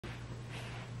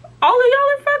All of y'all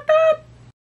are fucked up?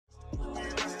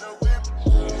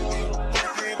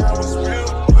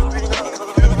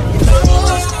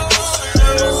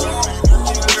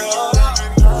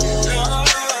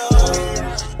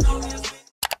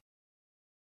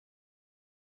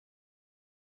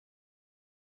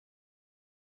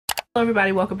 Hello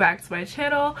everybody, welcome back to my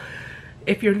channel.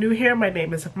 If you're new here, my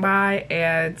name is Imai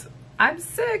and I'm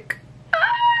sick.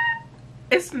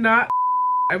 It's not,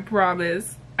 I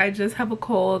promise. I just have a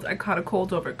cold. I caught a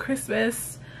cold over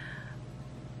Christmas,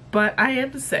 but I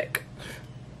am sick.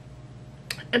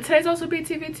 And today's also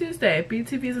BTV Tuesday.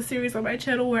 BTV is a series on my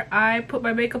channel where I put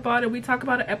my makeup on and we talk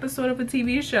about an episode of a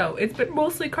TV show. It's been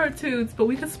mostly cartoons, but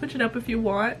we can switch it up if you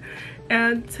want.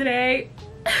 And today,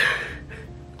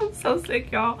 I'm so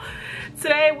sick, y'all.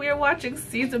 Today we are watching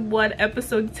season 1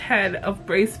 episode 10 of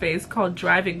BRACEFACE called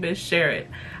Driving Miss Sharon.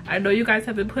 I know you guys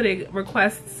have been putting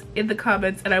requests in the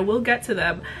comments and I will get to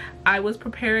them. I was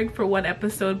preparing for one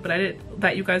episode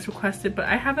that you guys requested, but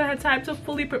I haven't had time to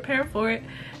fully prepare for it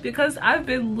because I've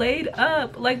been laid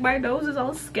up. Like, my nose is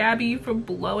all scabby from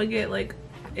blowing it. Like,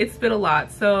 it's been a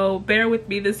lot, so bear with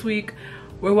me this week.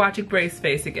 We're watching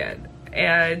BRACEFACE again.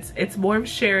 And it's more of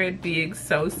Sharon being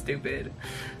so stupid.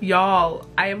 Y'all,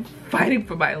 I am fighting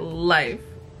for my life.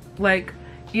 Like,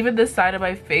 even this side of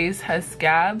my face has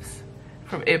scabs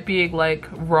from it being like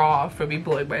raw from me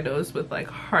blowing my nose with like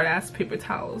hard ass paper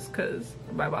towels because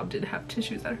my mom didn't have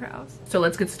tissues at her house. So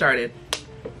let's get started.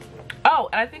 Oh,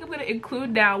 and I think I'm gonna include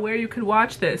now where you can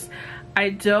watch this. I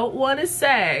don't want to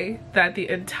say that the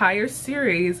entire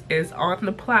series is on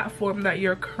the platform that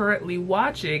you're currently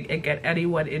watching and get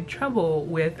anyone in trouble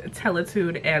with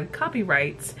Teletoon and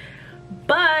copyrights,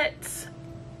 but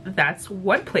that's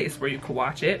one place where you can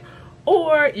watch it.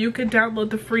 Or you can download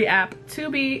the free app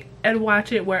Tubi and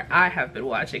watch it where I have been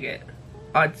watching it,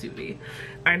 on Tubi.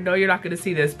 I know you're not going to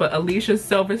see this, but Alicia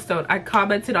Silverstone, I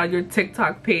commented on your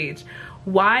TikTok page.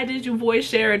 Why did you voice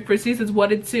Sharon for seasons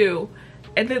 1 and 2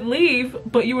 and then leave,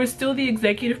 but you were still the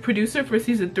executive producer for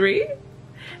season 3?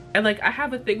 And like, I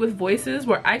have a thing with voices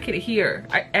where I can hear.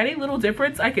 Any little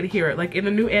difference, I can hear it. Like in the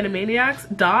new IMAI'S,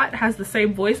 Dot has the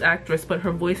same voice actress, but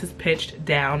her voice is pitched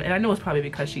down. And I know it's probably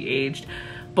because she aged,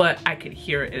 but I can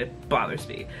hear it and it bothers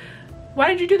me. Why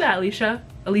did you do that, Alicia?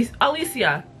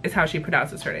 Alicia is how she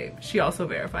pronounces her name. She also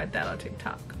verified that on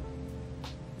TikTok.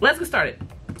 Let's get started.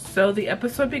 So the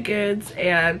episode begins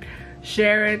and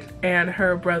Sharon and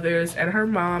her brothers and her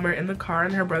mom are in the car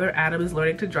and her brother Adam is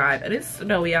learning to drive and it's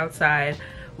snowy outside,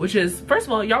 which is, first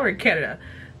of all, y'all are in Canada.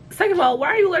 Second of all, why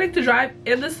are you learning to drive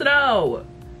in the snow?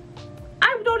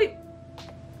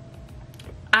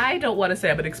 I don't want to say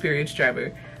I'm an experienced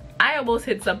driver. I almost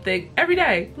hit something every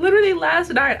day. Literally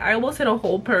last night, I almost hit a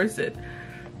whole person.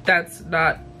 That's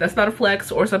not a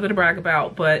flex or something to brag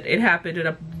about, but it happened and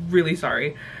I'm really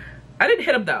sorry. I didn't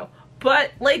hit him though.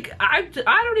 But like, I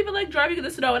don't even like driving in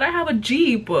the snow and I have a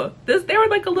Jeep. They were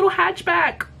like a little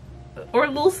hatchback or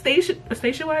a little station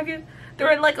wagon.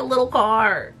 They're in like a little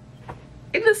car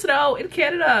in the snow in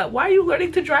Canada. Why are you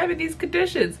learning to drive in these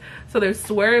conditions? So they're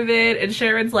swerving and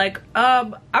Sharon's like,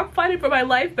 I'm fighting for my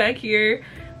life back here.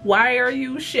 Why are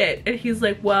you shit? And he's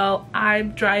like, well,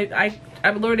 I'm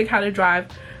learning how to drive.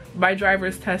 My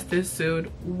driver's test is soon.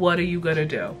 What are you gonna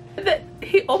do? And then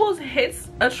he almost hits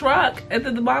a truck and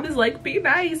then the mom is like, be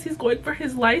nice, he's going for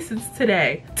his license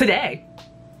today.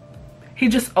 He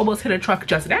just almost hit a truck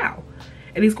just now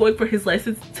and he's going for his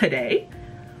license today.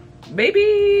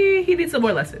 Maybe he needs some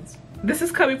more lessons. This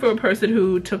is coming from a person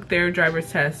who took their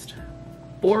driver's test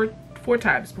four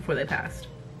times before they passed.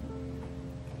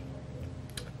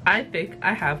 I think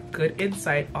I have good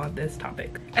insight on this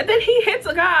topic. And then he hits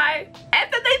a guy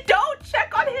and then they don't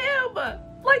check on him.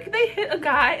 Like, they hit a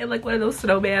guy in like one of those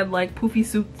snowman like poofy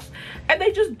suits and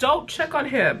they just don't check on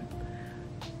him.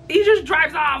 He just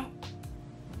drives off.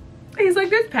 He's like,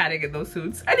 there's padding in those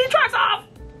suits, and he drives off.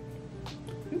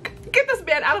 Get this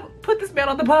man out, put this man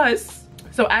on the bus.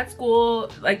 So at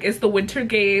school, like, it's the winter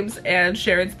games and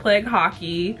Sharon's playing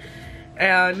hockey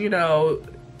and, you know,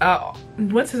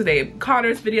 what's his name?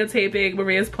 Connor's videotaping,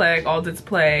 Maria's playing, Alden's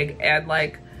playing, and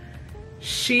like,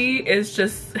 she is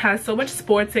just has so much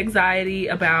sports anxiety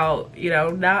about, you know,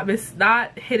 not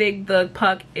hitting the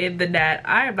puck in the net.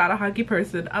 I am not a hockey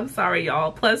person. I'm sorry,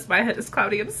 y'all. Plus, my head is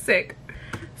cloudy. I'm sick.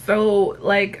 So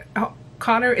like,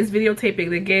 Connor is videotaping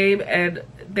the game and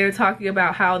they're talking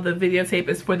about how the videotape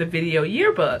is for the video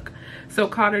yearbook. So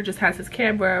Connor just has his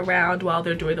camera around while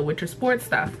they're doing the winter sports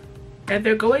stuff. And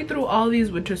they're going through all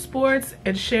these winter sports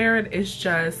and Sharon is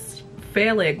just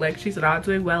failing. Like, she's not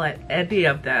doing well at any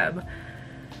of them.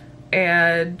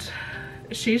 And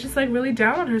she's just like really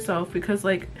down on herself because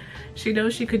like She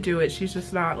knows she could do it. She's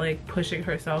just not like pushing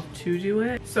herself to do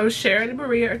it. So Sharon and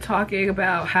Maria are talking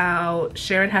about how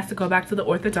Sharon has to go back to the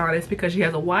orthodontist because she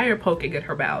has a wire poking in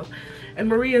her mouth. And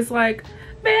Maria's like,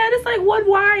 man, it's like one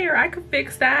wire. I could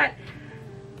fix that.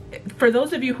 For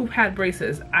those of you who've had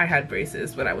braces, I had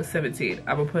braces when I was 17.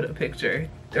 I'm gonna put a picture,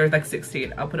 or like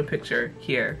 16. I'll put a picture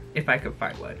here if I can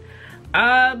find one.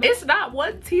 It's not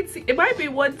one teensy, it might be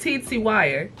one teensy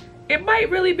wire. It might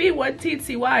really be one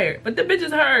teensy wire, but the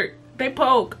bitches hurt. They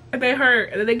poke and they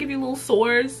hurt, and then they give you little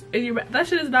sores and you, that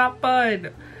shit is not fun.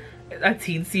 A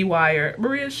teensy wire.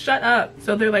 Maria, shut up.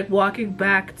 So they're like walking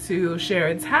back to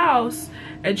Sharon's house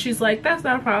and she's like, that's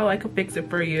not a problem, I can fix it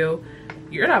for you.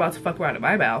 You're not about to fuck around in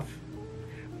my mouth.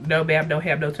 No ma'am, no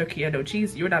ham, no turkey, and no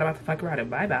cheese. You're not about to fuck around in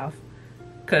my mouth.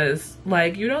 Cause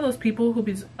like, you know those people who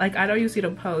be like, I know you see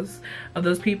them posts of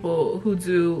those people who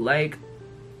do like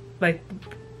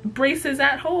braces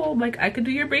at home. Like, I could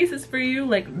do your braces for you,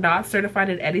 like not certified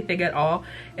in anything at all,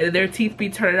 and then their teeth be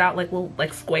turning out like little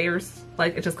like squares.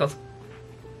 Like it just goes.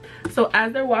 So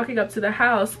as they're walking up to the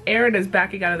house, Aaron is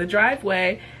backing out of the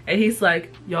driveway and he's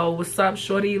like, yo, what's up,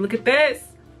 shorty? Look at this.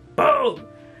 Boom.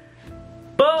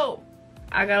 Boom.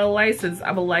 I got a license.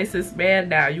 I'm a licensed man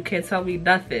now. You can't tell me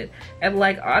nothing. And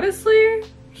like, honestly,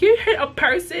 he hit a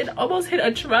person, almost hit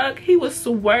a truck. He was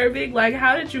swerving. Like,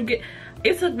 how did you get...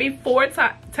 It took me 4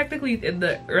 times. Technically, in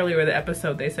the earlier in the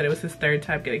episode, they said it was his 3rd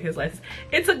time getting his license.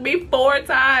 It took me 4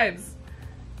 times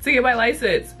to get my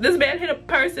license. This man hit a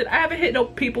person. I haven't hit no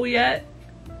people yet.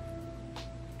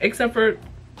 Except for,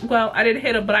 well, I didn't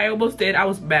hit him, but I almost did. I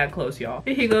was mad close, y'all.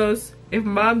 And he goes, if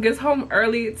mom gets home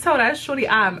early, tell that shorty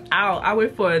I'm out. I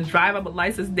went for a drive. I'm a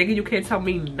licensed nigga. You can't tell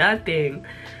me nothing.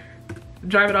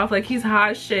 Driving off like he's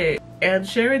hot shit. And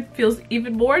Sharon feels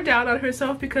even more down on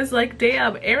herself because like,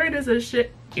 damn, Adam is a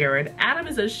shit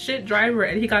driver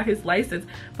and he got his license,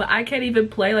 but I can't even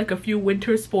play like a few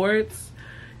winter sports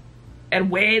and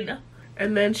win.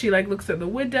 And then she like looks at the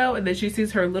window and then she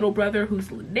sees her little brother whose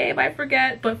name I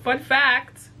forget, but fun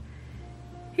fact,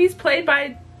 he's played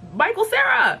by Michael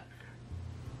Cera.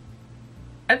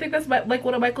 I think that's like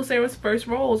one of Michael Cera's first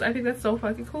roles. I think that's so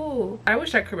fucking cool. I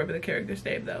wish I could remember the character's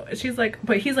name though. And she's like,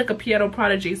 but he's like a piano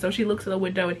prodigy. So she looks at the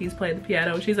window and he's playing the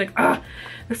piano. And she's like, ah,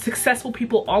 there's successful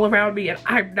people all around me and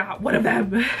I'm not one of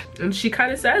them. And she kind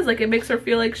of says like it makes her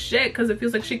feel like shit because it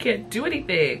feels like she can't do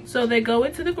anything. So they go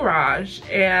into the garage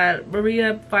and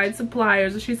Maria finds some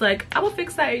pliers and she's like, I'm gonna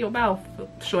fix that in your mouth,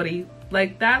 shorty.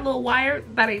 Like that little wire,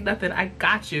 that ain't nothing, I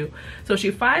got you. So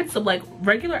she finds some like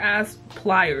regular ass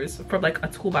pliers from like a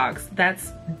toolbox.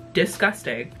 That's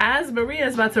disgusting. As Maria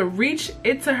is about to reach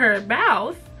into her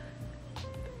mouth,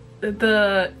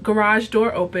 the garage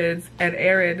door opens and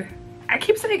I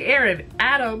keep saying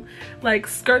Adam like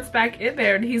skirts back in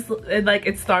there and like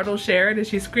it startles Sharon and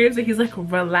she screams and he's like,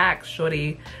 relax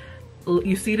shorty.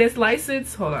 You see this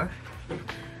license? Hold on.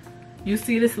 You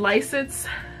see this license?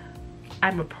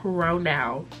 I'm a pro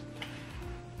now.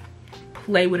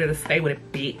 Play with it or stay with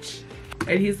it, bitch.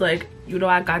 And he's like, you know,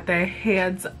 I got that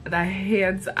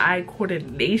hands-eye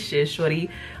coordination, shorty.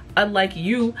 Unlike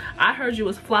you, I heard you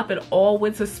was flopping all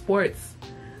winter sports.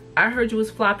 I heard you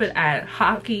was flopping at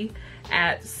hockey,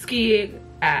 at skiing,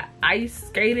 at ice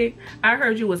skating. I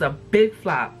heard you was a big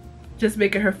flop. Just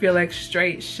making her feel like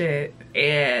straight shit.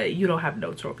 And you don't have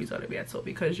no trophies on it yet, so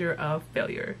because you're a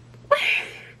failure.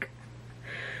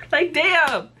 Like,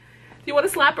 damn. You want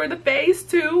to slap her in the face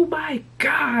too? My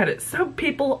God. Some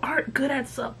people aren't good at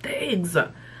some things.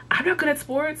 I'm not good at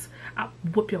sports. I'll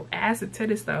whoop your ass in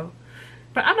tennis though.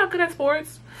 But I'm not good at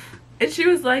sports. And she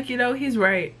was like, you know, he's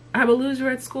right. I'm a loser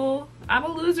at school. I'm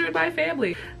a loser in my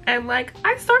family. And like,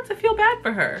 I start to feel bad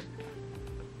for her.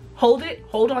 Hold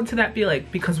on to that feeling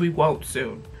because we won't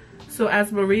soon. So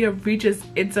as Maria reaches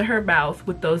into her mouth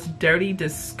with those dirty,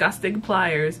 disgusting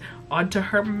pliers onto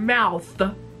her mouth,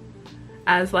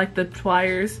 as like the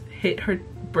pliers hit her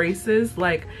braces,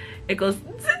 like it goes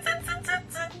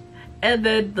and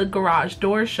then the garage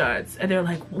door shuts and they're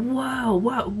like, whoa,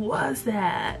 what was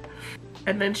that?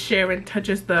 And then Sharon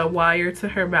touches the wire to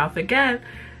her mouth again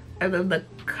and then the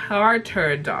car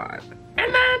turned on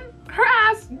and then her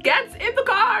ass gets in the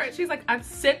car. She's like, I'm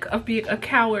sick of being a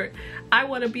coward. I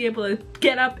want to be able to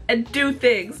get up and do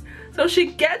things. So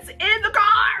she gets in the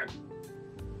car.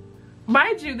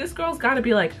 Mind you, this girl's got to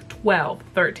be like 12,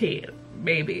 13,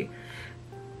 maybe.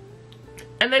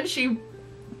 And then she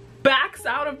backs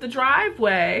out of the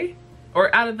driveway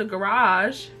or out of the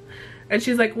garage and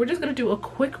she's like, we're just gonna do a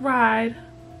quick ride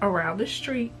around the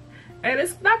street and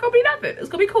it's not gonna be nothing, it's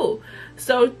gonna be cool.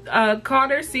 So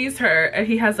Connor sees her and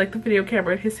he has like the video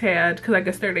camera in his hand because I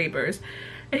guess they're neighbors,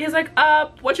 and he's like,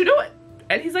 what you doing?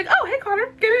 And he's like, oh, hey,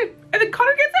 Connor, get in. And then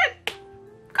Connor gets in.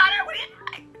 Connor, what are you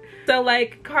doing? So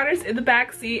like Connor's in the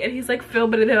back seat and he's like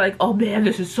filming and they're like, oh man,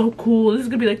 this is so cool. This is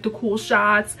gonna be like the cool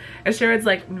shots. And Sharon's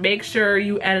like, make sure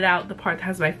you edit out the part that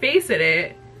has my face in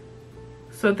it.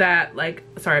 So that like,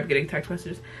 sorry, I'm getting text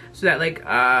messages. So that like,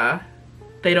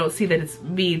 they don't see that it's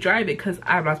me driving because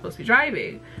I'm not supposed to be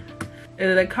driving. And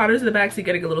then like Connor's in the backseat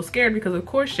getting a little scared because of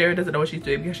course Sharon doesn't know what she's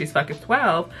doing because she's fucking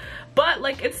 12. But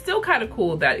like it's still kind of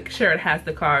cool that Sharon has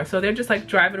the car. So they're just like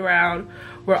driving around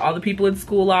where all the people in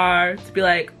school are to be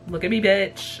like, look at me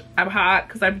bitch, I'm hot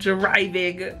because I'm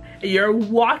driving and you're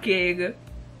walking,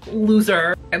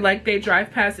 loser. And like they drive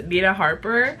past Nina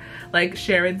Harper, like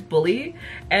Sharon's bully,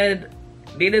 and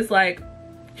Nina's like,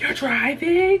 you're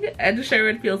driving? And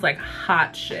Sharon feels like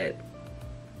hot shit.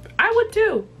 I would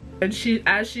too. And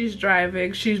as she's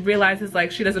driving, she realizes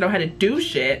like she doesn't know how to do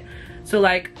shit. So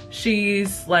like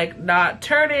she's like not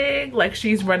turning, like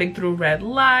she's running through red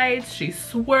lights, she's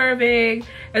swerving,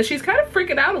 and she's kind of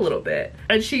freaking out a little bit.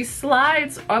 And she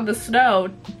slides on the snow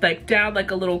like down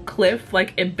like a little cliff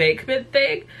like embankment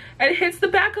thing and hits the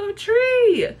back of a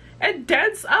tree and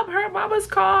dents up her mama's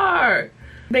car.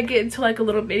 They get into like a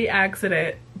little mini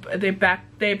accident. They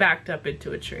backed up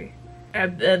into a tree.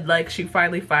 And then like she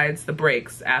finally finds the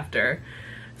brakes after.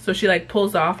 So she like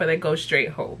pulls off and then goes straight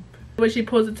home. When she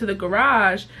pulls into the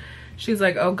garage, she's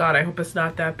like, oh god, I hope it's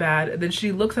not that bad. And then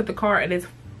she looks at the car and it's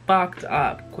fucked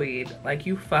up, queen. Like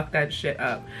you fucked that shit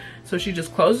up. So she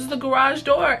just closes the garage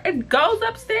door and goes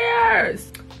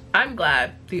upstairs. I'm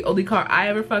glad the only car I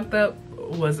ever fucked up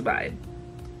was mine.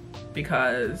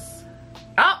 Because,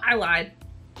 oh, I lied.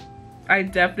 I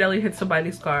definitely hit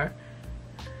somebody's car.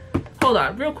 Hold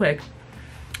on, real quick.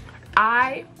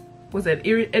 I was an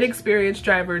inexperienced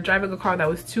driver driving a car that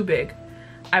was too big.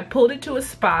 I pulled into a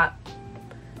spot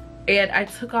and I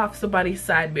took off somebody's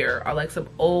side mirror on like some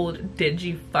old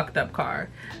dingy fucked up car.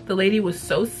 The lady was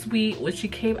so sweet. When she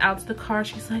came out to the car,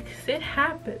 she's like, it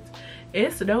happens,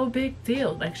 it's no big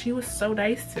deal. Like she was so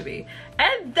nice to me.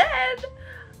 And then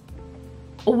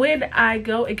when I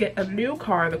go and get a new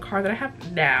car, the car that I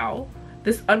have now,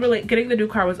 getting the new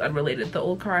car was unrelated. The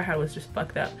old car I had was just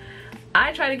fucked up.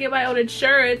 I tried to get my own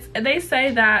insurance and they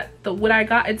say that when I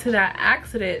got into that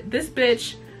accident, this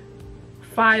bitch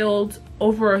filed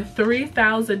over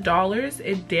 $3,000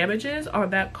 in damages on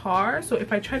that car. So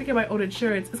if I try to get my own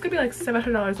insurance, it's gonna be like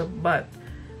 $700 a month.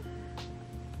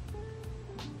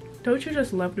 Don't you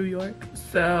just love New York?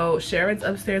 So Sharon's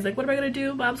upstairs like, what am I gonna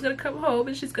do? Mom's gonna come home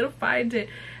and she's gonna find it.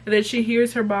 And then she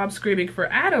hears her mom screaming for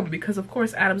Adam because of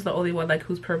course Adam's the only one like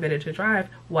who's permitted to drive.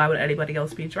 Why would anybody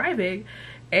else be driving?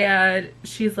 And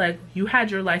she's like, you had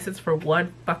your license for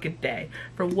one fucking day.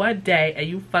 For one day and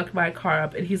you fucked my car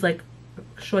up. And he's like,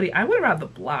 shorty, I went around the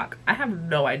block. I have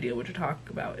no idea what you're talking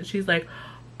about. And she's like,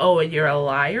 oh, and you're a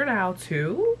liar now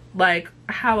too? Like,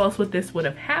 how else would this would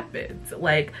have happened?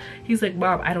 Like, he's like,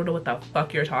 mom, I don't know what the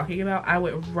fuck you're talking about. I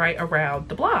went right around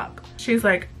the block. She's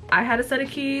like, I had a set of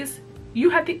keys. You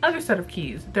had the other set of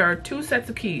keys. There are two sets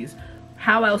of keys.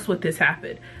 How else would this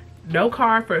happen? No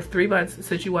car for 3 months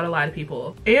since you want to lie to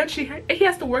people. And he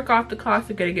has to work off the cost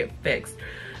of getting it fixed.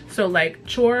 So like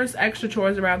chores, extra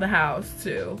chores around the house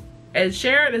too. And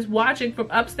Sharon is watching from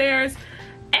upstairs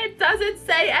and doesn't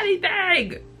say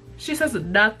anything. She says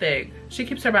nothing. She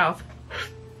keeps her mouth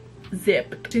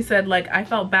zipped. She said like, I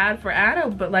felt bad for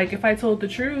Adam, but like if I told the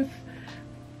truth,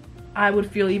 I would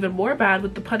feel even more bad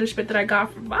with the punishment that I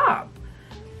got from mom.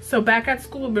 So back at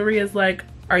school, Maria's like,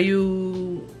 are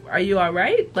you all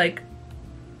right? Like,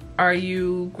 are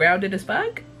you grounded as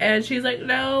fuck? And she's like,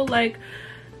 no, like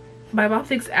my mom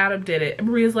thinks Adam did it. And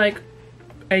Maria's like,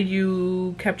 and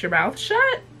you kept your mouth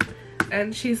shut?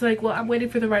 And she's like, well, I'm waiting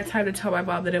for the right time to tell my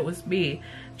mom that it was me.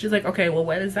 She's like, okay, well,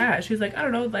 when is that? She's like, I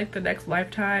don't know, like the next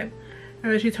lifetime.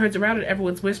 And then she turns around and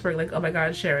everyone's whispering like, oh my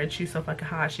god, Sharon, she's so fucking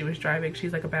hot. She was driving.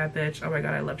 She's like a bad bitch. Oh my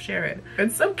god, I love Sharon. And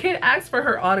some kid asks for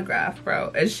her autograph,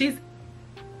 bro. And she's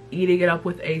eating it up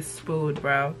with a spoon,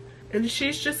 bro. And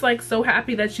she's just like so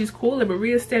happy that she's cool. And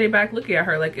Maria's standing back looking at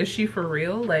her like, is she for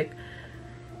real? Like,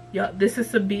 yo, this is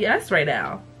some BS right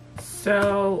now.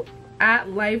 So at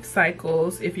Life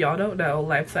Cycles, if y'all don't know,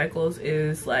 Life Cycles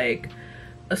is like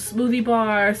a smoothie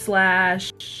bar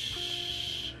slash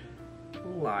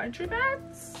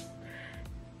laundromats.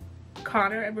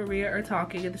 Connor and Maria are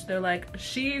talking and they're like,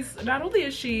 she's not only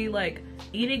is she like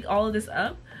eating all of this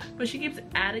up, but she keeps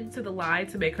adding to the lie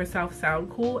to make herself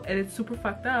sound cool, and it's super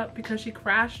fucked up because she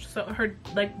crashed her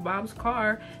like mom's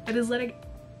car and is letting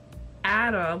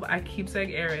Adam, I keep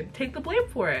saying Aaron, take the blame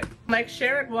for it. Like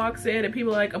Sharon walks in and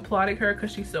people are like applauding her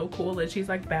because she's so cool and she's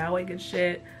like bowing and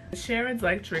shit. Sharon's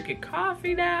like drinking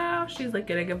coffee now. She's like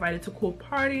getting invited to cool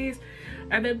parties.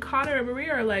 And then Connor and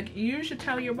Maria are like, you should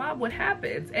tell your mom what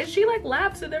happens. And she like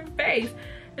laughs in their face.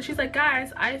 And she's like,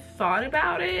 guys, I thought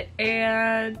about it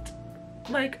and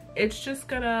like it's just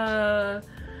gonna,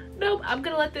 nope, I'm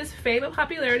gonna let this fame and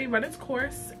popularity run its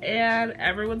course and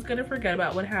everyone's gonna forget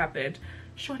about what happened.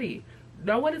 Shorty,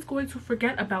 no one is going to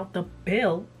forget about the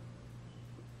bill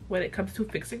when it comes to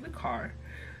fixing the car.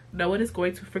 No one is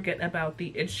going to forget about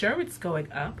the insurance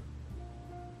going up.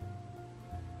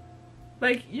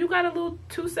 Like, you got a little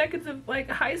 2 seconds of like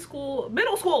high school,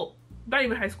 middle school, not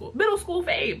even high school, middle school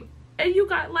fame. And you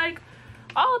got like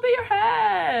all up in your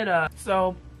head.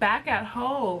 So back at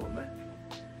home,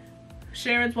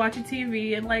 Sharon's watching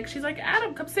TV and like, she's like,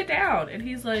 Adam, come sit down. And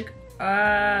he's like,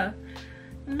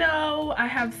 no, I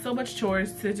have so much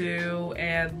chores to do.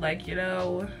 And like, you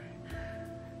know,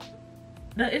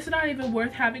 it's not even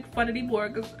worth having fun anymore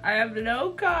because I have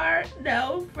no car,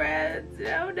 no friends,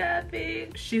 no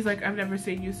nothing. She's like, I've never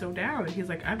seen you so down. And he's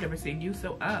like, I've never seen you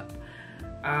so up.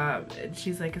 And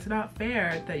she's like, it's not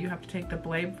fair that you have to take the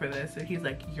blame for this. And he's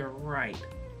like, you're right.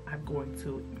 I'm going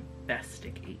to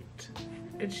investigate.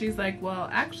 And she's like, well,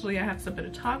 actually, I have something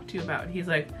to talk to you about. And he's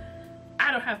like,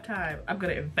 I don't have time. I'm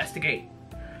going to investigate.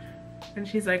 And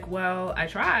she's like, well, I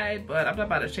tried, but I'm not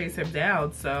about to chase him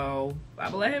down, so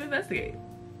I'm gonna let him investigate.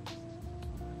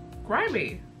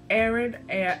 Grimy. Aaron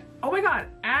and, oh my god,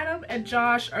 Adam and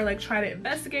Josh are like trying to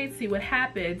investigate, see what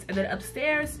happens. And then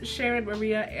upstairs, Sharon,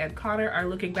 Maria, and Connor are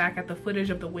looking back at the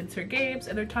footage of the Winter Games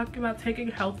and they're talking about taking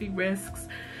healthy risks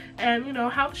and, you know,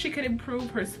 how she could improve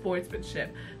her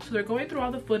sportsmanship. So they're going through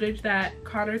all the footage that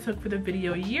Connor took for the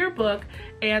video yearbook,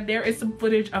 and there is some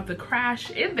footage of the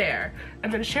crash in there.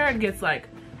 And then Sharon gets like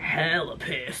hella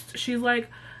pissed. She's like,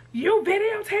 you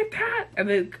videotaped that? And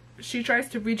then she tries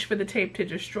to reach for the tape to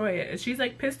destroy it, and she's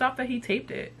like pissed off that he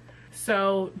taped it.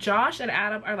 So Josh and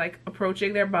Adam are like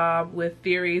approaching their mom with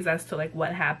theories as to like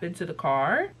what happened to the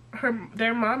car.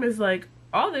 Their mom is like,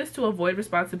 all this to avoid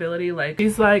responsibility. Like,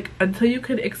 she's like, until you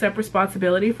can accept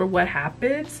responsibility for what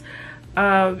happens,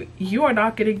 you are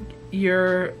not getting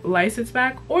your license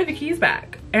back or the keys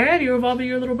back, and you're involving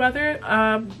your little brother.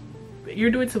 You're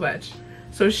doing too much.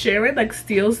 So Sharon like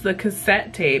steals the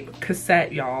cassette tape,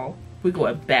 y'all, we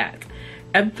going back,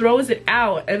 and throws it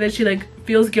out, and then she like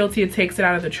feels guilty and takes it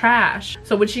out of the trash.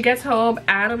 So when she gets home,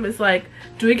 Adam is like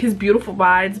doing his beautiful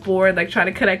minds board, like trying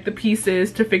to connect the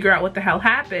pieces to figure out what the hell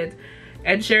happened.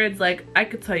 And Sharon's like, I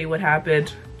could tell you what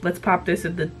happened. Let's pop this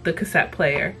in the cassette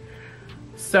player.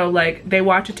 So like they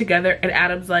watch it together, and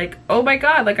Adam's like, oh my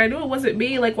god, like I knew it wasn't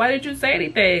me, like why didn't you say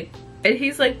anything? And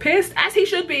he's like pissed, as he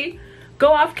should be.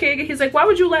 Go off, King. And he's like, why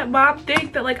would you let mom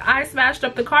think that like I smashed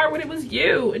up the car when it was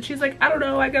you? And she's like, I don't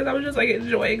know, I guess I was just like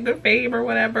enjoying the fame or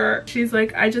whatever. She's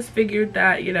like, I just figured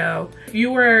that, you know,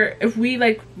 if we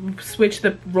like switch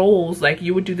the roles, like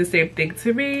you would do the same thing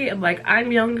to me, and like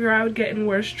I'm younger, I would get in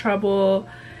worse trouble.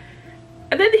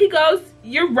 And then he goes,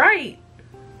 you're right,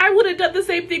 I would have done the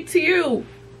same thing to you.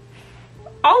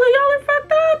 All of y'all are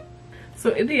fucked up.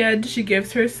 So in the end, she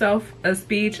gives herself a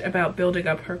speech about building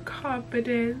up her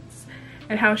confidence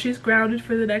and how she's grounded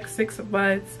for the next 6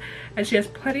 months, and she has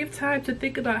plenty of time to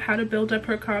think about how to build up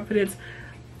her confidence.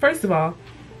 First of all,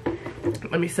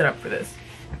 let me set up for this.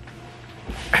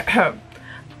 I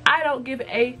don't give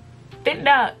a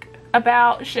fuck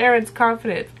about Sharon's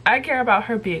confidence. I care about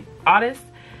her being honest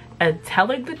and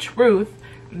telling the truth,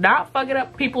 not fucking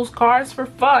up people's cars for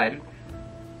fun,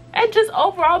 and just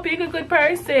overall being a good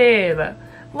person.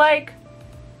 Like,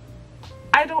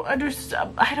 I don't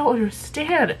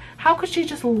understand. How could she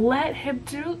just let him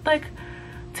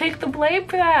take the blame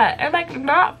for that and like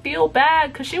not feel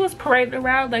bad? Because she was parading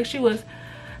around like she was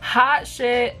hot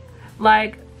shit.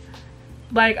 Like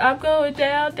I'm going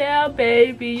down,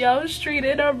 baby, yo, street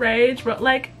in a rage, bro.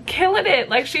 Like killing it.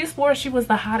 Like she swore she was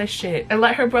the hottest shit and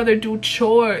let her brother do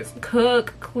chores,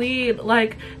 cook, clean.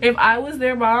 Like if I was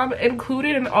their mom,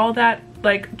 included in all that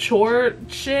like chore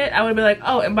shit, I would be like,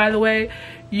 oh, and by the way,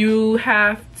 you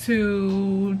have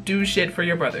to do shit for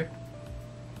your brother.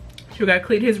 You gotta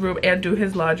clean his room and do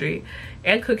his laundry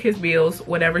and cook his meals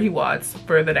whenever he wants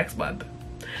for the next month.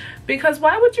 Because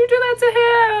why would you do that to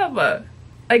him?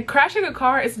 Like, crashing a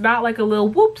car is not like a little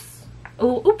whoops, a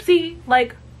little oopsie.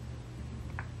 Like,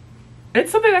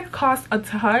 it's something that could cost a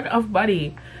ton of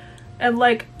money. And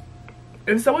like,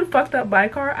 if someone fucked up my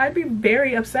car, I'd be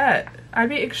very upset. I'd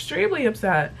be extremely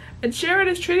upset. And Sharon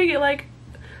is treating it like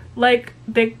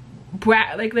they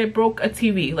broke a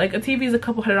TV. Like, a TV is a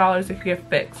couple $100 if you get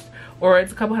fixed. or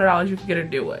it's a couple $100 you can get a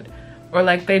new one, or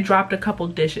like they dropped a couple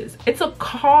dishes. It's a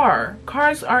car.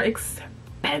 Cars are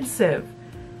expensive.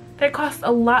 They cost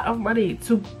a lot of money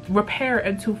to repair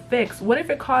and to fix. What if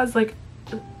it caused like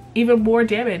even more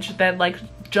damage than like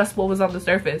just what was on the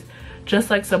surface, just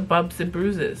like some bumps and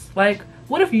bruises? Like,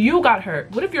 what if you got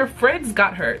hurt? What if your friends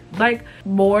got hurt? Like,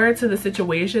 more to the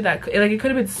situation that like it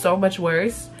could have been so much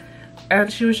worse.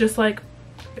 And she was just like,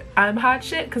 I'm hot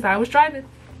shit because I was driving.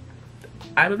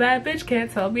 I'm a bad bitch, can't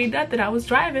tell me nothing, I was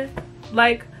driving.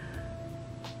 Like,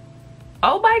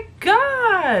 oh my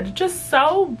god, just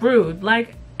so rude.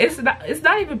 Like, it's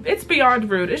not even, it's beyond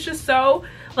rude. It's just so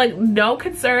like no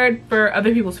concern for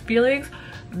other people's feelings,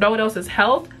 no one else's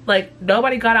health. Like,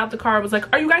 nobody got out the car and was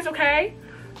like, are you guys okay?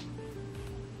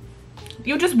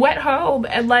 You just went home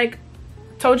and like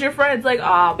told your friends like,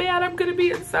 oh man, I'm gonna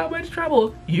be in so much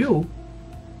trouble.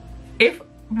 If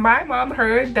my mom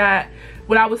heard that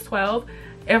when I was 12,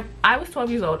 if I was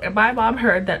 12 years old and my mom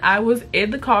heard that I was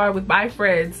in the car with my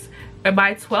friends and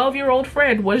my 12-year-old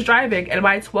friend was driving and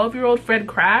my 12-year-old friend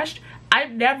crashed,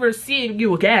 I'm never seeing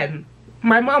you again.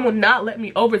 My mom will not let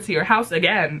me over to your house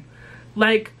again.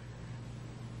 Like,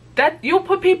 that, you'll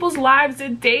put people's lives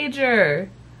in danger.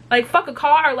 Like, fuck a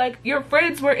car. Like, your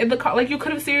friends were in the car. Like, you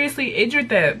could have seriously injured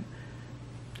them.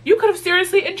 You could have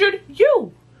seriously injured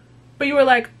you. But you were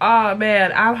like, oh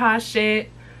man, I'm hot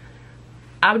shit.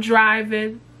 I'm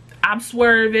driving. I'm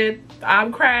swerving.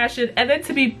 I'm crashing. And then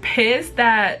to be pissed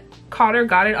that Connor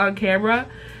got it on camera.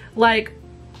 Like,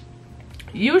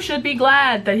 you should be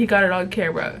glad that he got it on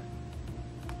camera.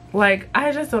 Like,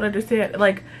 I just don't understand.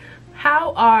 Like,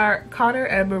 how are Connor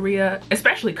and Maria,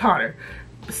 especially Connor,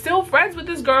 still friends with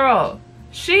this girl?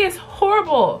 She is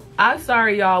horrible. I'm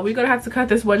sorry, y'all. We're gonna have to cut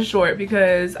this one short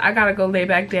because I gotta go lay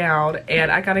back down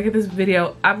and I gotta get this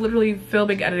video. I'm literally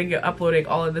filming, editing, and uploading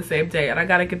all in the same day, and I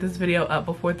gotta get this video up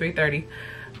before 3:30.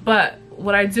 But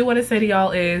what I do want to say to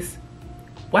y'all is,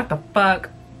 what the fuck?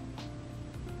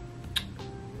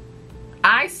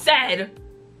 I said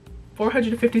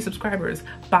 450 subscribers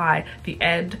by the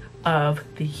end of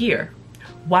the year.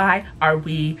 Why are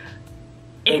we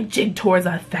inching towards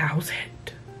 1,000?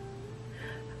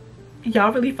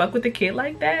 Y'all really fuck with the kid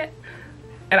like that?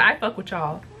 And I fuck with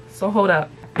y'all. So hold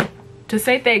up. To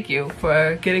say thank you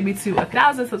for getting me to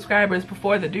 1,000 subscribers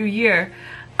before the new year,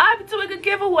 I'm doing a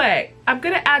giveaway. I'm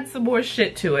gonna add some more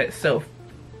shit to it, so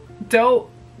don't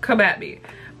come at me.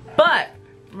 But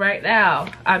right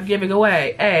now, I'm giving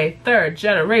away a 3rd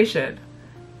generation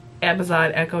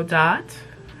Amazon Echo Dot.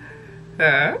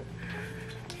 I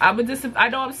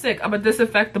know I'm sick. I'm gonna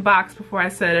disinfect the box before I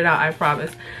send it out, I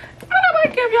promise. And I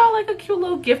might give y'all like a cute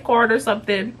little gift card or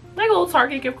something. Like a little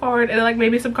Target gift card and like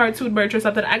maybe some cartoon merch or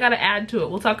something. I gotta add to it.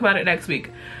 We'll talk about it next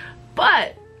week.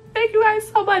 But thank you guys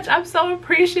so much. I'm so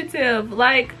appreciative.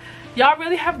 Like, y'all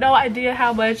really have no idea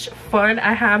how much fun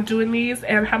I have doing these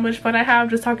and how much fun I have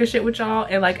just talking shit with y'all.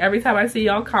 And like every time I see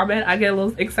y'all comment, I get a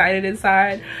little excited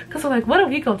inside because I'm like, what are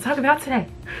we gonna talk about today?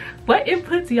 What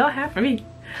input do y'all have for me?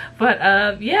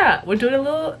 But yeah, we're doing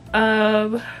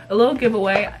a little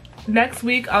giveaway. Next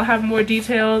week I'll have more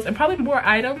details and probably more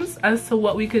items as to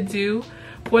what we could do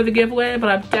for the giveaway, but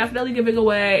I'm definitely giving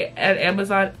away an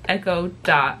Amazon Echo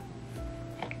Dot.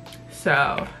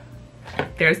 So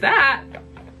there's that.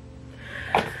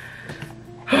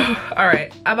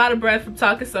 Alright, I'm out of breath from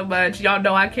talking so much. Y'all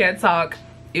know I can't talk.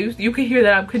 You can hear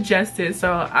that I'm congested,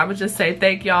 so I'm gonna just say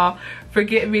thank y'all for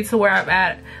getting me to where I'm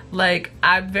at. Like,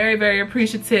 I'm very, very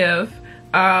appreciative.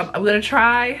 I'm gonna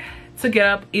try to get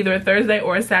up either a Thursday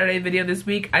or a Saturday video this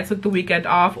week. I took the weekend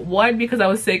off. 1, because I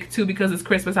was sick. 2, because it's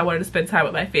Christmas. I wanted to spend time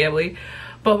with my family.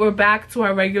 But we're back to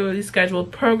our regularly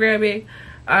scheduled programming.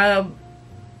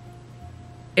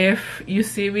 If you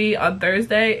see me on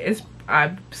Thursday,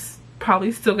 I'm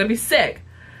probably still gonna be sick.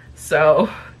 So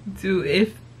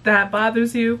if that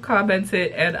bothers you, comment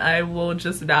it and I will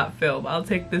just not film. I'll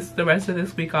take the rest of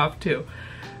this week off too.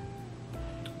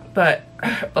 But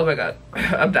oh my god,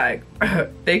 I'm dying.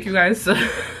 Thank you guys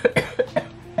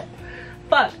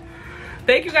fuck.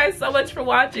 Thank you guys so much for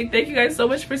watching. Thank you guys so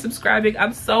much for subscribing.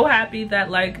 I'm so happy that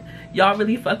like y'all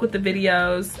really fuck with the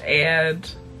videos,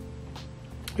 and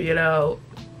you know,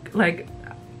 like,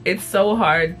 it's so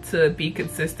hard to be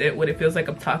consistent when it feels like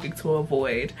I'm talking to a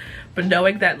void. But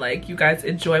knowing that like you guys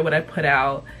enjoy what I put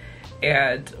out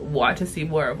and want to see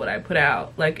more of what I put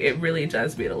out, like, it really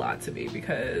does mean a lot to me,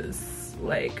 because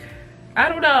like, I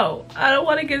don't know, I don't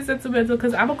want to get sentimental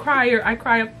because I'm a crier. I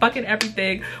cry at fucking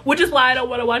everything, which is why I don't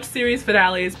want to watch series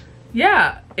finales.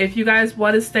 Yeah, if you guys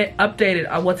want to stay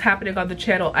updated on what's happening on the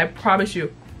channel, I promise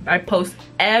you I post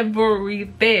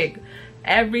everything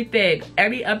Everything,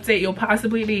 any update you'll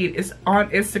possibly need is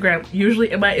on Instagram.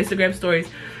 Usually in my Instagram stories,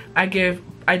 I do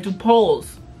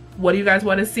polls. What do you guys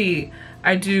want to see?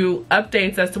 I do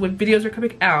updates as to when videos are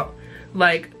coming out.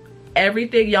 Like,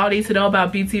 everything y'all need to know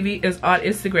about BTV is on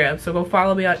Instagram. So go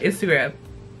follow me on Instagram.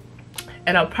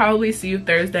 And I'll probably see you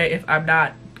Thursday if I'm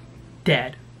not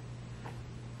dead.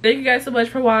 Thank you guys so much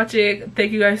for watching.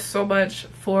 Thank you guys so much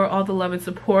for all the love and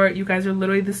support. You guys are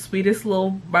literally the sweetest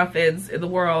little muffins in the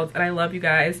world, and I love you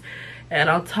guys. And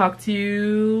I'll talk to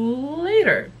you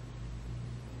later.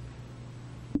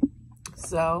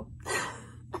 So,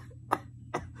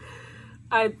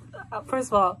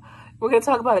 first of all, we're gonna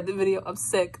talk about it in the video. I'm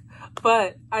sick,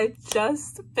 but I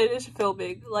just finished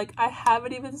filming. Like, I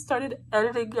haven't even started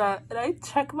editing yet, and I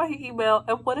check my email,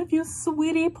 and one of you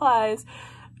sweetie pies,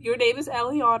 your name is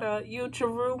Eliana, you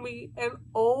drew me, and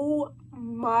oh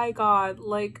my god,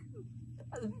 like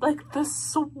the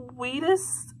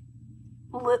sweetest,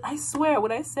 I swear,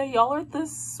 when I say y'all are the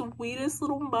sweetest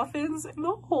little muffins in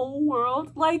the whole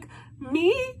world. Like,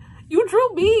 me? You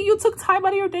drew me? You took time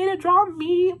out of your day to draw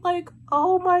me? Like,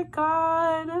 oh my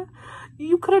god.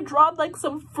 You could have drawn like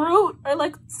some fruit or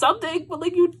like something, but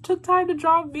like you took time to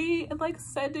draw me and like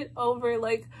send it over.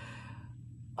 Like,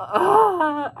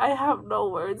 I have no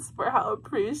words for how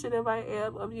appreciative I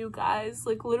am of you guys.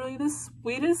 Like, literally the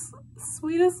sweetest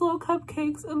little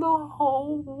cupcakes in the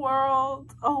whole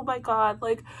world. Oh my god,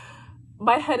 like,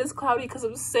 my head is cloudy because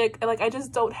I'm sick and like I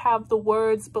just don't have the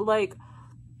words, but like,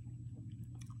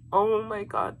 oh my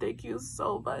god, thank you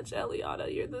so much,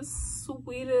 Eliana. You're the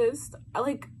sweetest.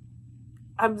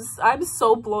 I'm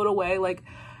so blown away. Like,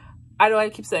 I know I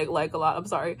keep saying like a lot, I'm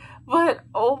sorry, but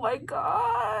oh my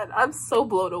god, I'm so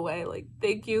blown away. Like,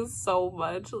 thank you so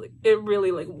much. Like, it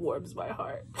really like warms my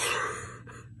heart.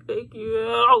 Thank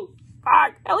you.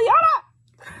 Fuck, Eliana!